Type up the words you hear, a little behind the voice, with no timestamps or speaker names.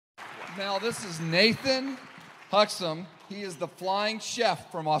Mel, this is Nathan Huxham. He is the flying chef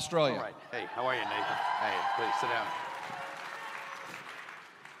from Australia. All right. Hey, how are you, Nathan? Hey, please sit down.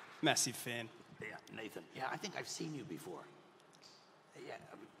 Massive fan. Yeah, Nathan. Yeah, I think I've seen you before. Yeah,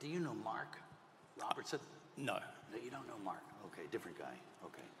 do you know Mark Robertson? No. No, you don't know Mark. Okay, different guy.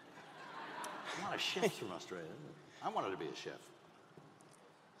 Okay. A lot of chefs from Australia. I wanted to be a chef.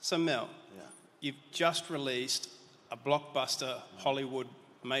 So Mel, Yeah. you've just released a blockbuster Hollywood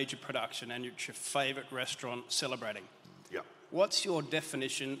major production and it's your favourite restaurant celebrating. Yeah. What's your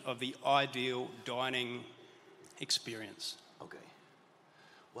definition of the ideal dining experience? Okay.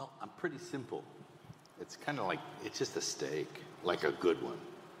 Well, I'm pretty simple. It's kind of like, it's just a steak, like a good one,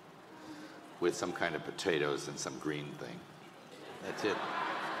 with some kind of potatoes and some green thing. That's it.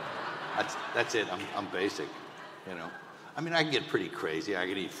 That's it. I'm basic, you know. I mean, I can get pretty crazy. I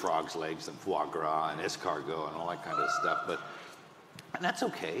can eat frog's legs and foie gras and escargot and all that kind of stuff, and that's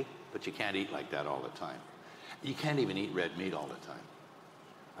okay, but you can't eat like that all the time. You can't even eat red meat all the time.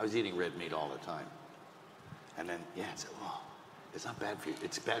 I was eating red meat all the time. And then, it's not bad for you.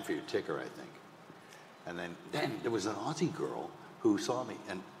 It's bad for your ticker, I think. And then there was an Aussie girl who saw me,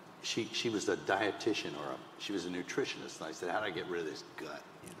 and she was a dietitian she was a nutritionist. And I said, how do I get rid of this gut,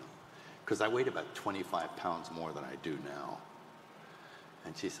 you know? Because I weighed about 25 pounds more than I do now.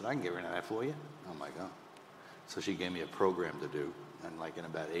 And she said, I can get rid of that for you. I'm like, oh. So she gave me a program to do. And like in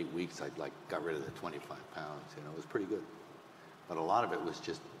about 8 weeks, I'd like got rid of the 25 pounds, you know, it was pretty good. But a lot of it was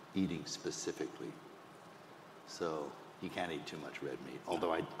just eating specifically. So you can't eat too much red meat,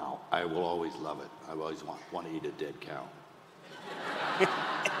 although I will always love it. I always want to eat a dead cow.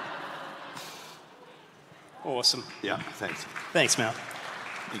 Awesome. Yeah, thanks. Thanks, Mel.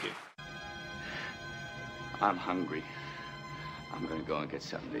 Thank you. I'm hungry. I'm gonna go and get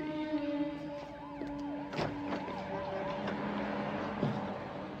something to eat.